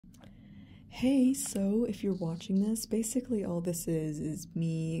Hey, so if you're watching this, basically all this is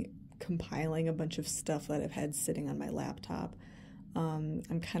me compiling a bunch of stuff that I've had sitting on my laptop.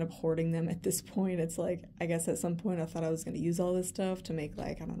 I'm kind of hoarding them at this point. It's like, I guess at some point I thought I was going to use all this stuff to make,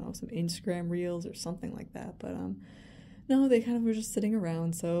 like, I don't know, some Instagram reels or something like that, but no, they kind of were just sitting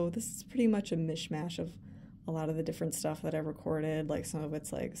around. So this is pretty much a mishmash of a lot of the different stuff that I've recorded. Like, some of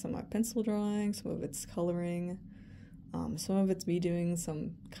it's like some pencil drawing, some of it's coloring, some of it's me doing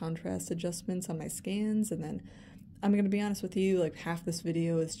some contrast adjustments on my scans, and then I'm gonna be honest with you, like half this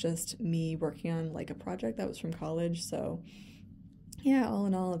video is just me working on like a project that was from college. So yeah, all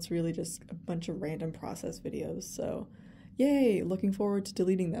in all, it's really just a bunch of random process videos. So yay, looking forward to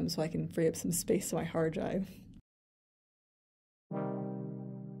deleting them so I can free up some space on my hard drive.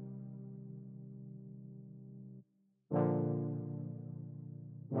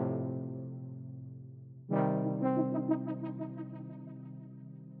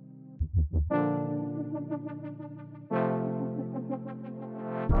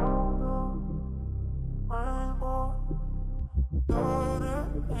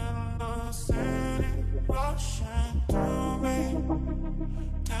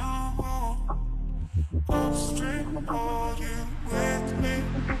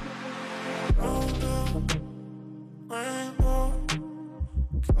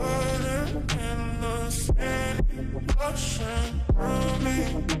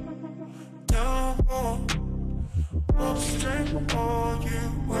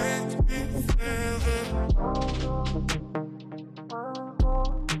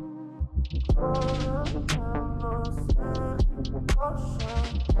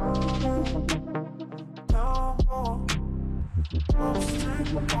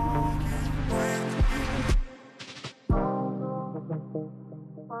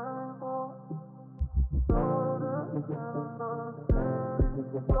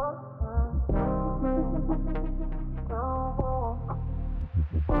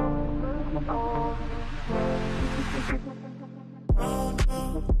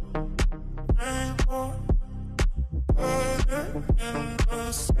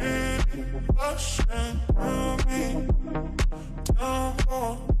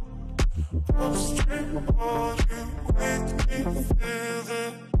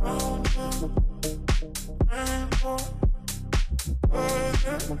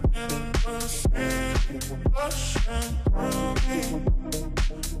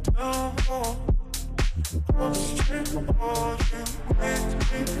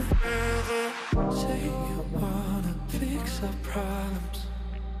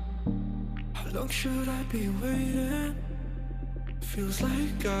 Should I be waiting? Feels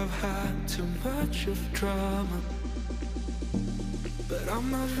like I've had too much of drama, but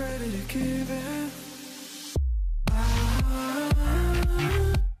I'm not ready to give in.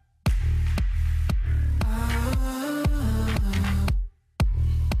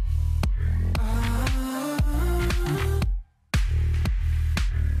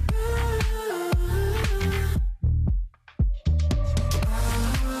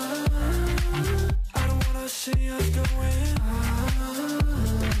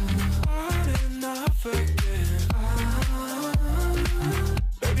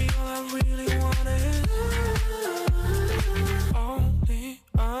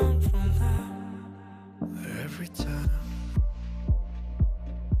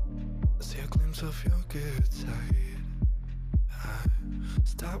 Of your good side, I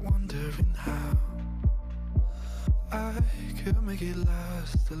start wondering how I could make it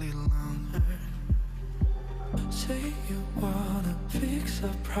last a little longer. Say you wanna fix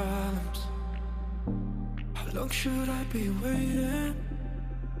our problems. How long should I be waiting?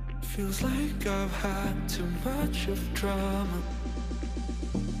 Feels like I've had too much of drama,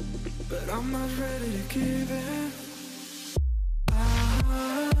 but I'm not ready to give in.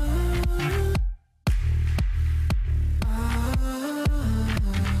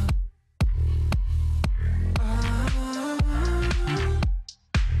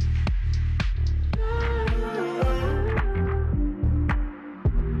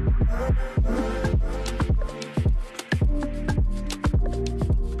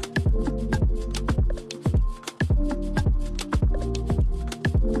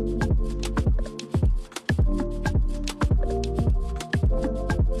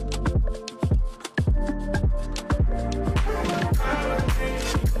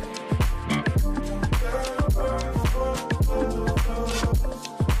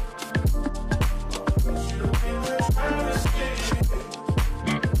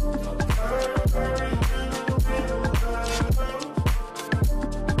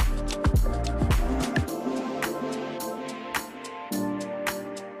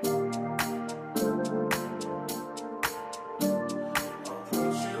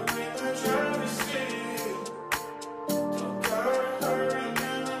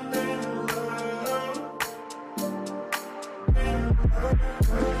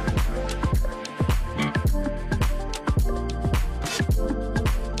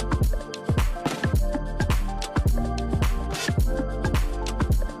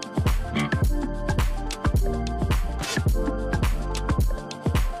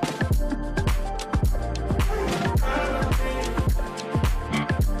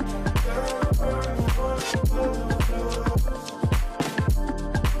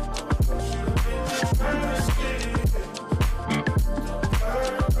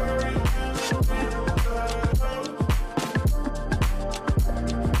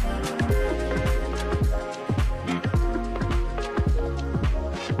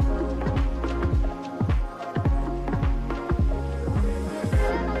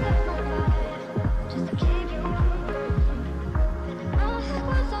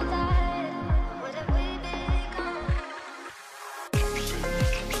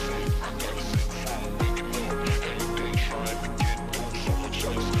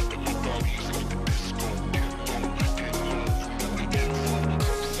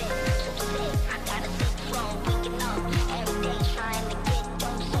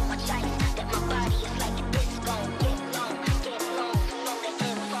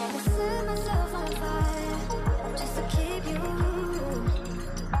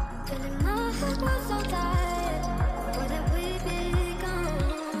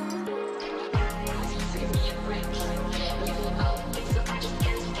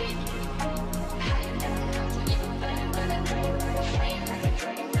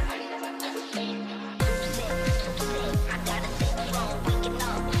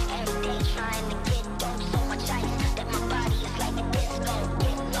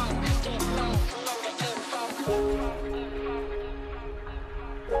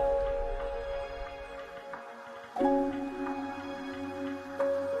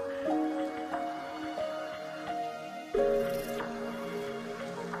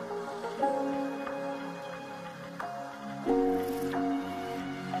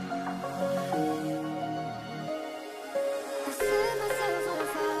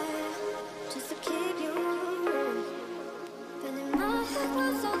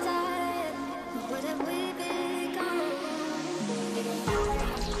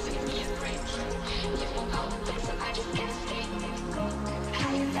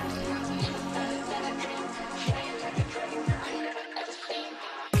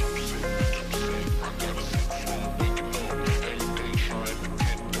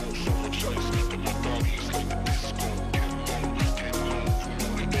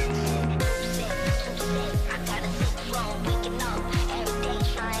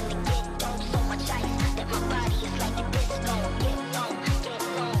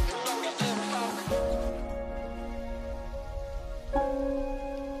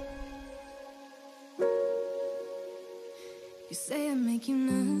 You say I make you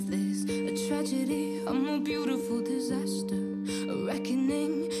nervous, a tragedy, I'm a beautiful disaster, a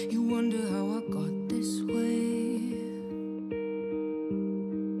reckoning. You wonder how I got this way.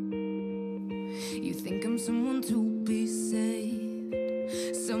 You think I'm someone to be saved,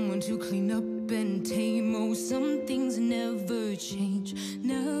 someone to clean up and tame. Oh, some things never change,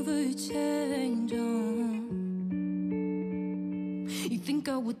 never change. Oh. You think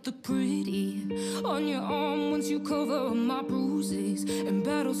I would look pretty on your arm once you cover up my bruises and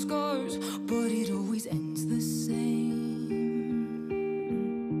battle scars, but it always ends the same.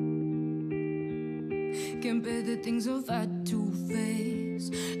 Can't bear the things I've had to face,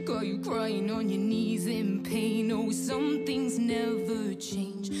 got you crying on your knees in pain. Oh, some things never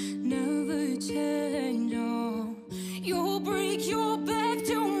change, never change. Oh, you'll break your back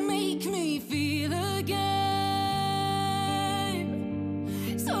to make me feel again.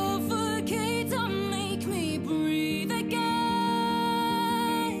 Suffocate to make me breathe again.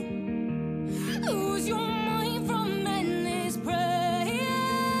 Lose your mind from endless praying.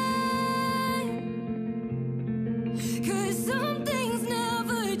 'Cause some things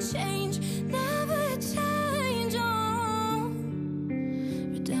never change, never change. Oh,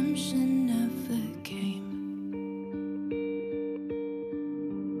 redemption never came.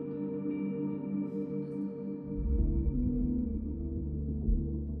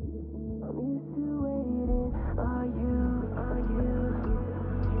 I'm used to waiting. Are you?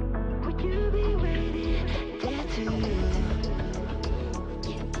 Would you be waiting there too?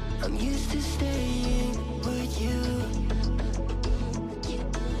 I'm used to staying. Would you?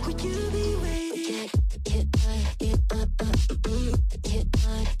 Would you be waiting?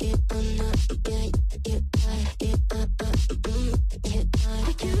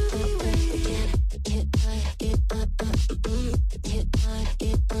 Would you be waiting?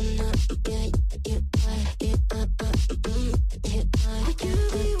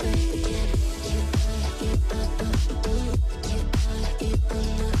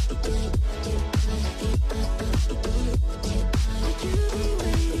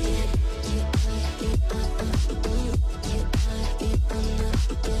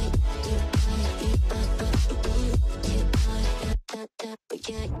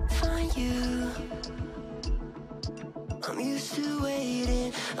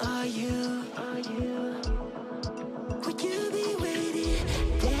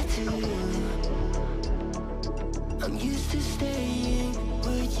 used to staying,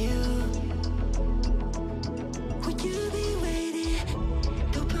 would you be waiting?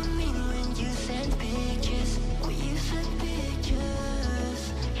 Dopamine when you send pictures, when you send pictures.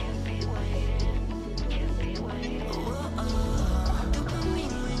 Can't be waiting, can't be waiting.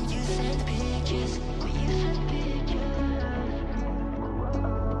 Dopamine when you send pictures, when you send pictures.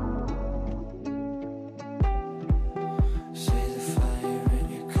 See the fire in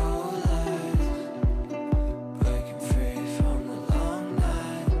your cold eyes, breaking free from the long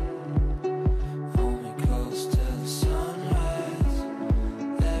night. Hold me close till the sunrise.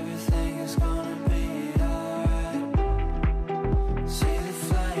 Everything is gonna be alright. See the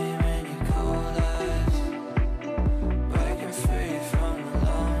flame in your cold eyes, breaking free from the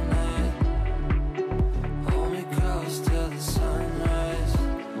long night. Hold me close till the sunrise.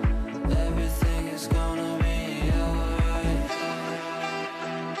 Everything is gonna be alright.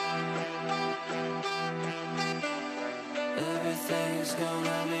 Everything is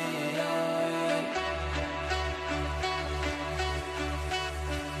gonna be alright.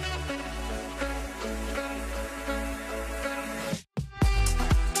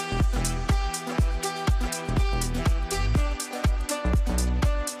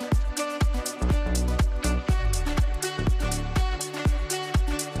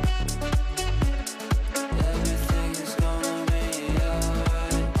 Everything is gonna be alright.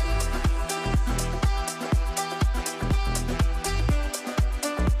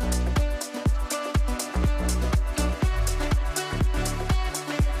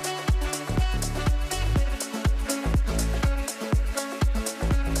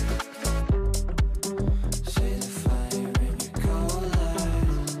 See the fire in your cold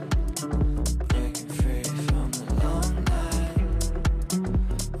eyes, breaking free from the long night.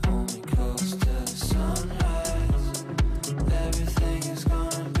 Hold me close till the sunrise. Everything is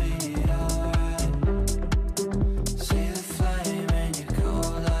gonna be alright. See the flame in your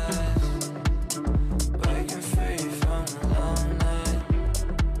cold eyes, breaking free from the long night.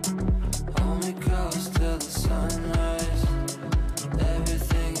 Hold me close till the sunrise.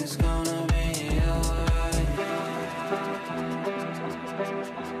 Everything is gonna be alright.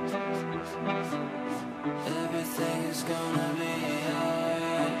 Everything is gonna be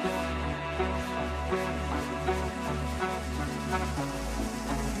alright.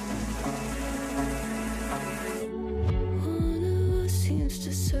 One of us seems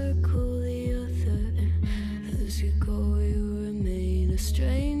to circle the other. As you go, you remain a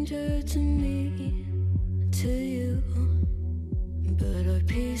stranger to me, to you. But our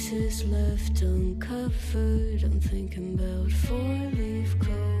pieces left uncovered. I'm thinking about four-leaf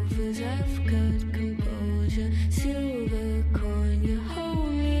clovers. I've got composure, silver coin. You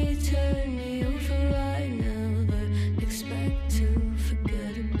hold me, turn me over. I never expect to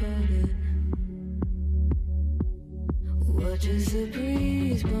forget about it. Watch as the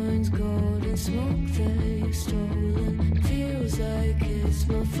breeze burns golden smoke that you've stolen. Feels like it's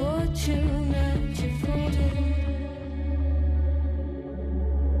my fortune that you've folded.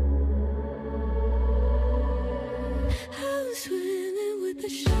 I'm swimming with the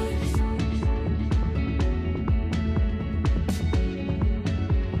sharks.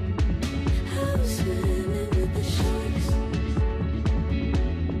 I'm swimming with the sharks.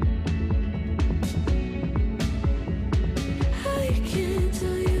 I can't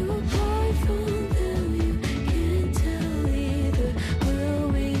tell you apart from them. You can't tell either. Will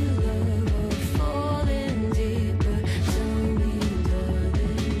we love or fall in deeper? Tell me,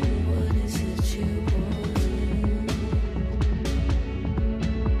 darling, what is it you want?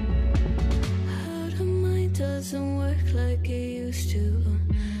 How the mind doesn't work like it used to.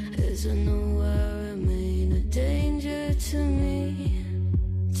 As I know I remain a danger to me,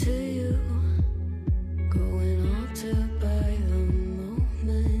 to you. Going altered by the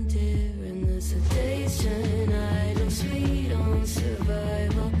moment, dear. And the sedation, idle, sweet on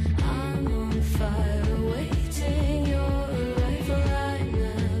survival. I'm on fire, waiting your arrival. I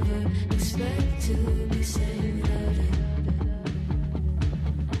never expect to be sane without it.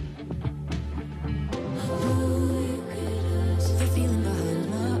 The feeling behind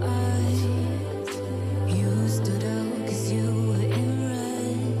my eyes. You stood out 'cause you were in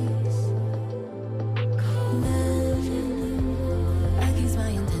rags. Then, against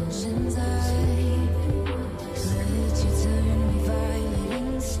my intentions, I let you turn me violent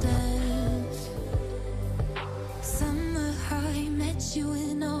instead. Summer high, met you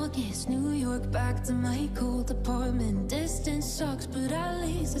in August. New York, back to my cold apartment. Distance sucks, but at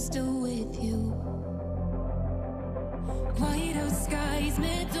least I'm still with you. White out skies,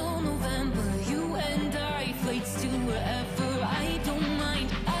 middle November. You and I, flights to wherever. I don't mind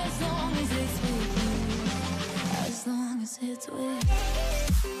as long as it's with you. As long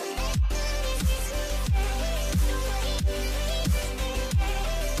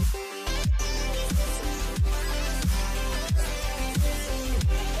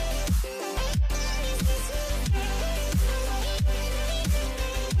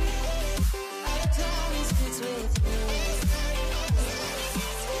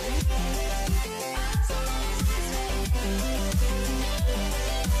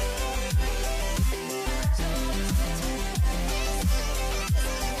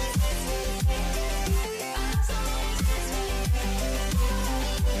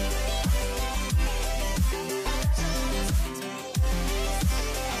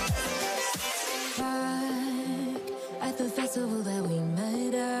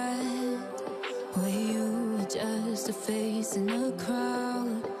lost in a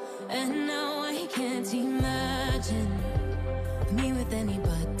crowd, and now I can't imagine me with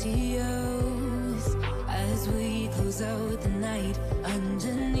anybody else. As we close out the night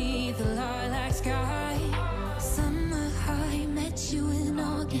underneath the lilac sky. Summer high, met you in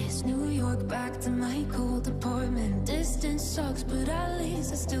August. New York, back to my cold apartment. Distance sucks, but at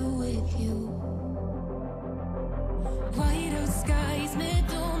least I'm still with you. White out skies,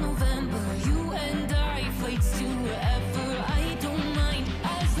 middle November. You and I, flights to wherever. I don't mind,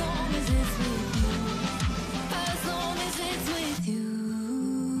 as long as it's with you. As long as it's with you.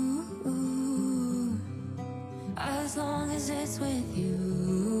 As long as it's with you.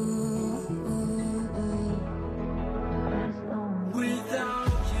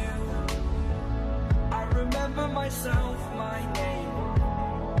 Without you, I remember myself, my name.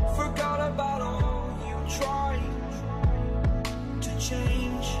 Forgot about all you tried to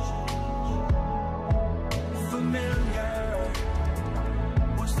change. Familiar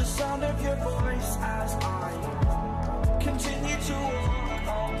was the sound of your voice as I continue to walk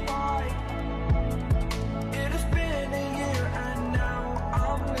on by. It has been a year and now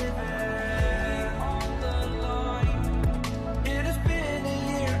I'm living on the line. It has been a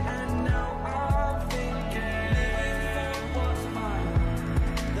year and now I'm thinking what's mine,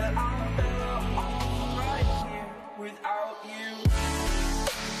 that I'm better off right here without you.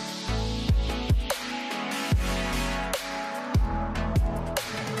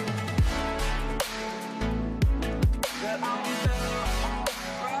 That I'm better off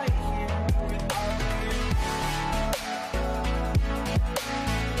right here without you. That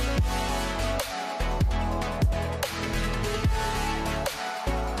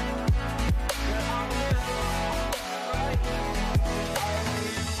I'm better off right here without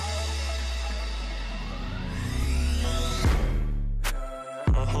you.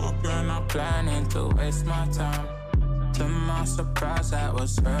 I hope you're not planning to waste my time. To my surprise, that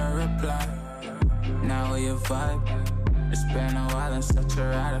was her reply. Now we vibe. It's been a while and such a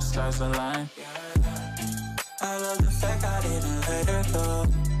ride, the stars align. I love the fact I didn't let her go.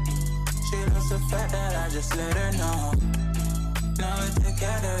 She loves the fact that I just let her know. Now we're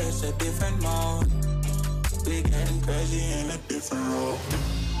together, it's a different mode. We getting crazy in a different role.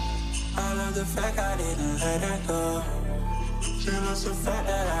 I love the fact I didn't let her go. She loves the fact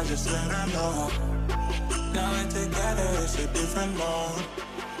that I just let her know. Now we're together, it's a different mode.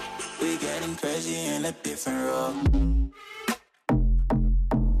 We getting crazy in a different role.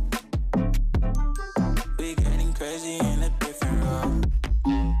 We getting crazy in a different role.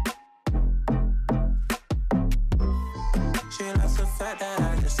 She loves the fact that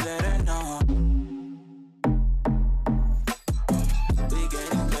I just let her know. We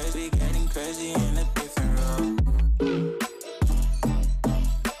getting crazy in a different role.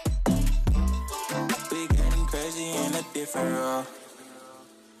 We getting crazy in a different role.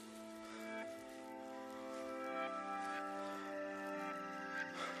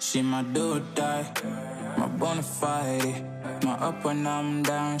 She my do or die, my bona fide. My up when I'm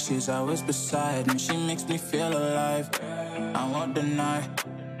down, she's always beside me. She makes me feel alive, I won't deny.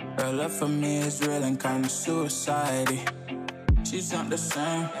 Her love for me is real and kinda suicide-y. She's not the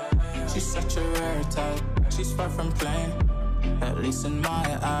same, she's such a rare type. She's far from plain, at least in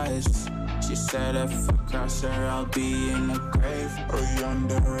my eyes. She said if I cross her, I'll be in the grave or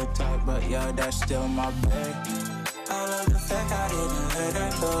under a type, but yeah, that's still my babe. I love the fact I didn't let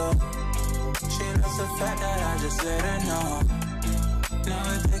her go. She loves the fact that I just let her know. Now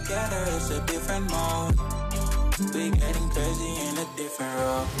we're together, it's a different mode. We getting crazy in a different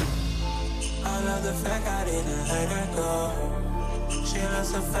role. I love the fact I didn't let her go. She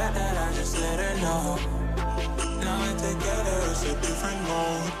loves the fact that I just let her know. Now we're together, it's a different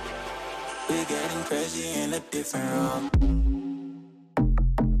mode. We getting crazy in a different role.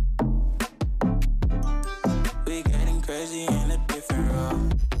 We getting crazy in a different role.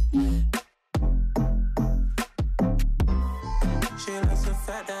 She loves the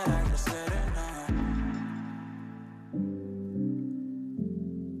fact that I just let her know.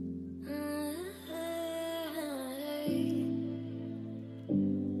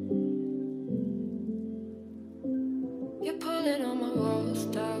 You're pulling on my walls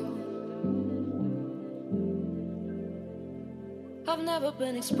down. I've never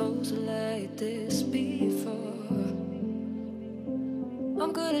been exposed like this before.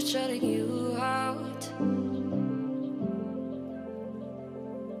 I'm good at shutting you out.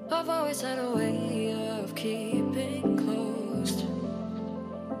 I've always had a way of keeping closed.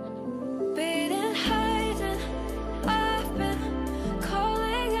 Beating, hiding, I've been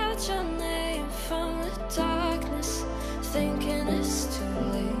calling out your name from the darkness, thinking it's too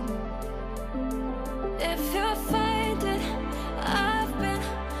late. If you find it,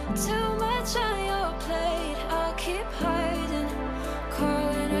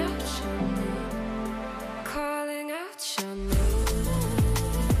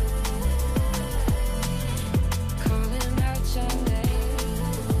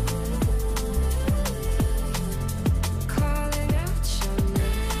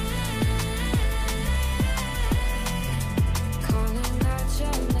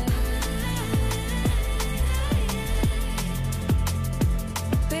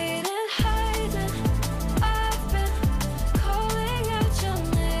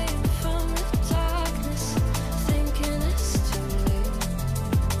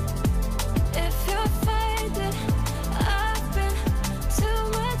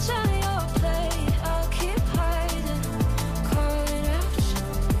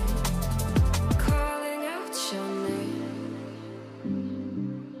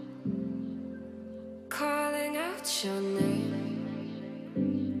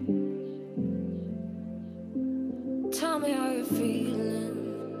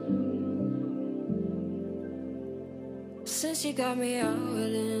 since you got me out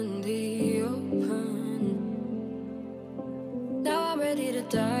in the open. Now I'm ready to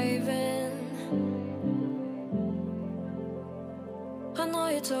dive in. I know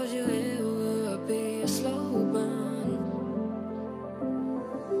you told you it would be a slow burn.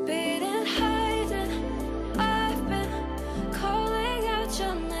 Beating, hiding, I've been calling out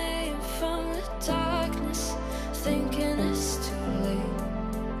your name from the darkness, thinking it's too late.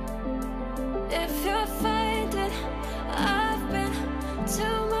 If you're finding I've been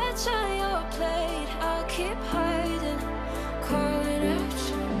too much on your plate, I'll keep hiding, calling out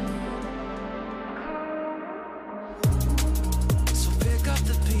your name. So pick up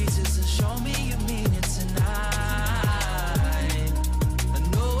the pieces and show me you mean it tonight. I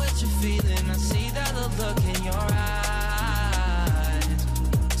know what you're feeling, I see that look in your eyes.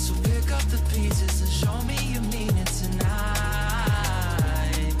 So pick up the pieces and show me you mean it tonight.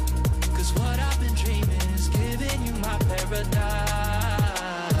 'Cause what I've been dreaming is giving you my paradise.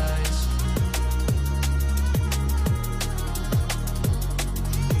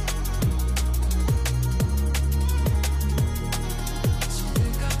 So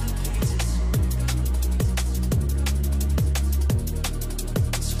pick up the pieces.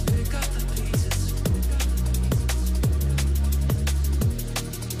 So pick up the pieces.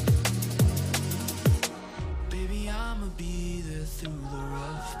 Baby, I'ma be there through the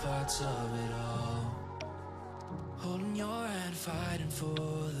rough parts of it all. Holding your hand, fighting for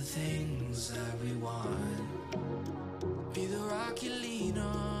the things that we want. Be the rock you lean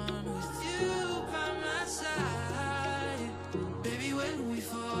on.